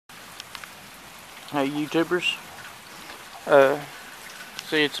Hey YouTubers.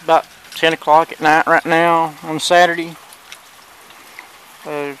 See, it's about 10 o'clock at night right now on Saturday.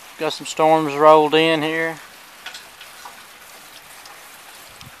 Got some storms rolled in here.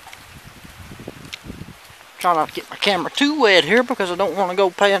 Trying not to get my camera too wet here because I don't want to go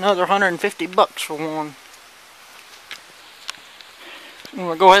pay another $150 for one. I'm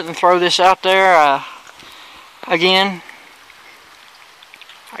going to go ahead and throw this out there. Again,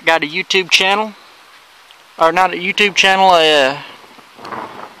 I got a YouTube channel. Or not a YouTube channel, a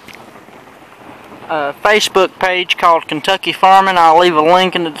Facebook page called Kentucky Farming. I'll leave a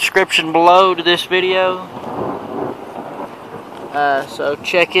link in the description below to this video. So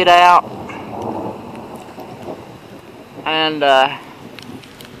check it out. And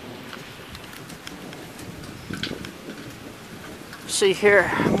see here,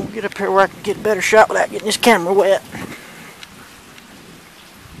 I'm gonna get up here where I can get a better shot without getting this camera wet.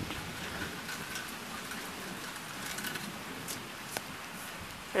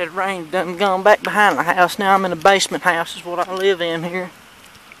 It rained, done gone back behind the house. Now I'm in a basement house, is what I live in here.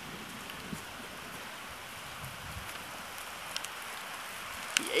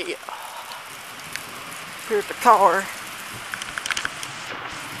 Yeah. Here's the car.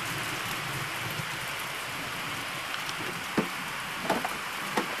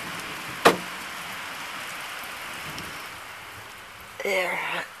 There.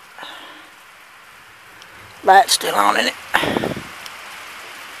 Light's still on in it.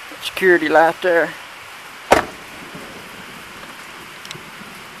 Security light there.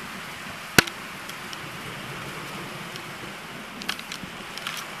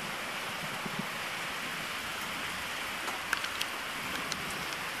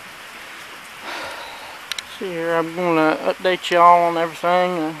 See here, I'm going to update y'all on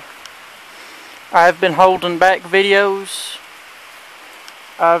everything. I've been holding back videos.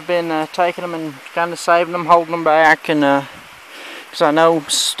 I've been taking them and kind of saving them, holding them back, and because I know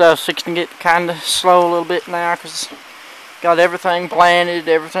stuff's fixing to get kind of slow a little bit now, because got everything planted,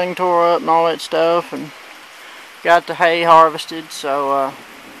 everything tore up and all that stuff, and got the hay harvested. So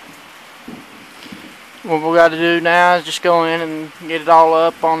what we got to do now is just go in and get it all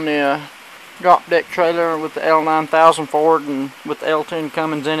up on the drop deck trailer with the L9000 Ford and with the L10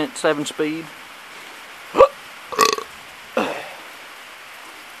 Cummins in it, 7-speed.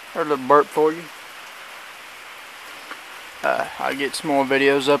 There's a little burp for you. I'll get some more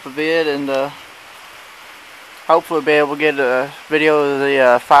videos up of it, and hopefully be able to get a video of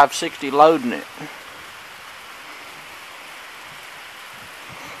the 560 loading it.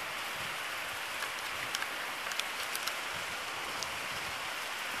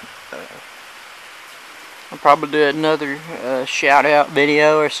 I'll probably do another shout out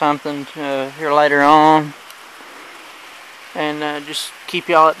video or something here later on, and just keep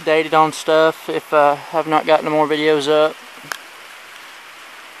y'all updated on stuff if I've not got no more videos up.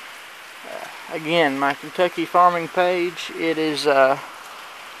 Again, my Kentucky Farming page, it is I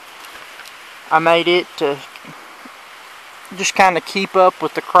made it to just kind of keep up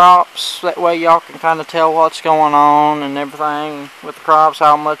with the crops. That way y'all can kind of tell what's going on and everything with the crops,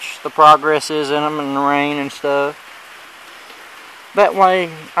 how much the progress is in them, and the rain and stuff. That way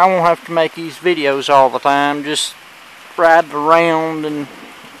I won't have to make these videos all the time, just riding around and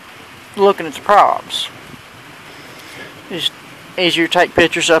looking at the crops. It's easier to take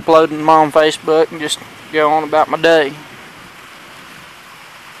pictures, uploading them on Facebook, and just go on about my day.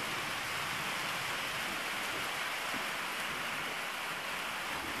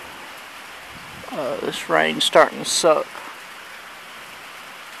 This rain's starting to suck.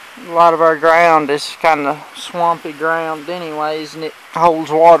 A lot of our ground is kind of swampy ground anyways, and it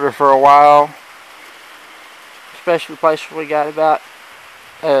holds water for a while. Especially the place where we got about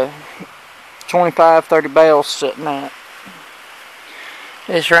 25-30 bales sitting at.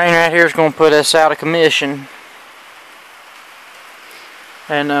 This rain right here is going to put us out of commission,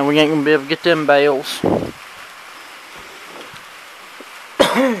 and we ain't going to be able to get them bales.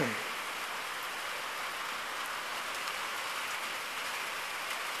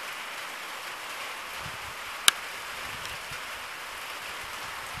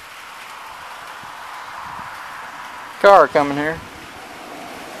 Car coming here.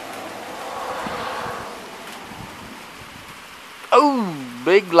 Oh,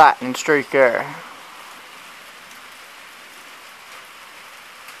 big lightning streak there.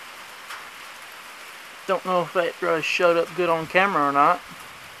 Don't know if that really showed up good on camera or not.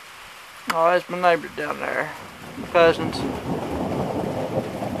 Oh, that's my neighbor down there. My cousins.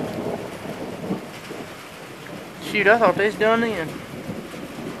 Shoot, I thought they was done in.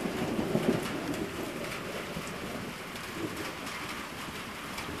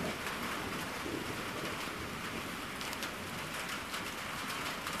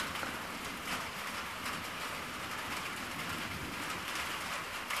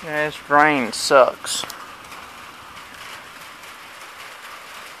 This rain sucks.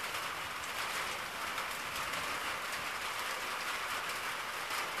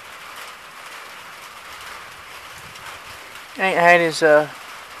 Ain't had as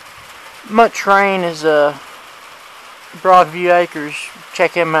much rain as Broadview Acres.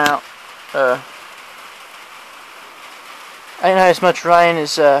 Check him out. Ain't had as much rain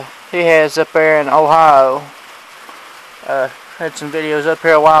as he has up there in Ohio. Had some videos up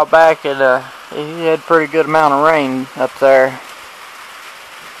here a while back, and he had a pretty good amount of rain up there.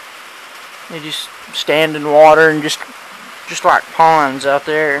 They just stand in water and just like ponds out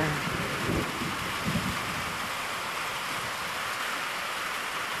there.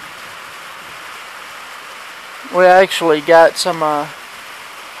 We actually got some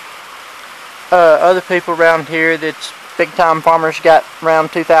other people around here that's big time farmers, got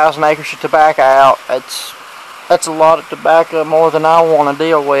around 2,000 acres of tobacco out. That's a lot of tobacco, more than I want to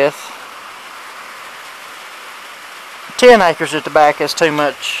deal with. 10 acres of tobacco is too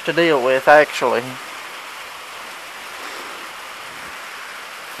much to deal with, actually.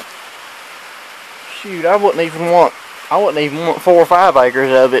 Shoot, I wouldn't even want 4 or 5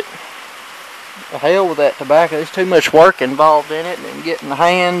 acres of it. The hell with that tobacco. There's too much work involved in it, and getting the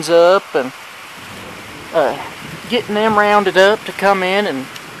hands up and getting them rounded up to come in and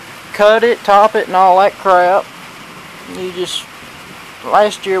cut it, top it, and all that crap.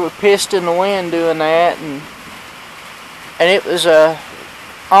 Last year we pissed in the wind doing that, and it was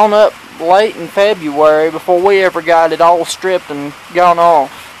on up late in February before we ever got it all stripped and gone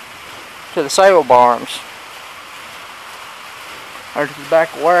off to the sale barns or to the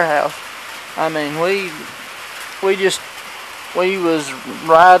back warehouse. I mean, we was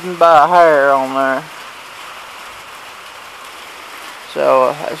riding by a hair on there.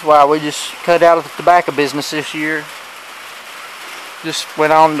 So that's why we just cut out of the tobacco business this year. Just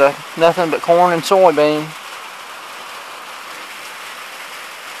went on to nothing but corn and soybean.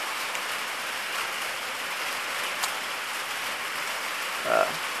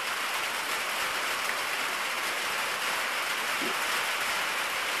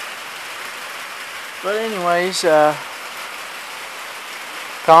 But anyways,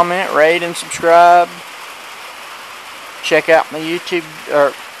 comment, rate, and subscribe. Check out my YouTube,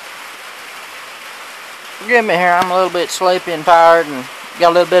 or forgive me here, I'm a little bit sleepy and tired and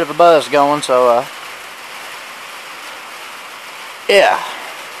got a little bit of a buzz going, so yeah.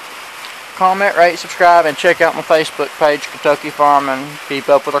 Comment, rate, subscribe, and check out my Facebook page, Kentucky Farming. Keep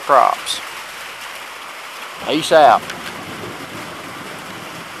up with the crops. Peace out.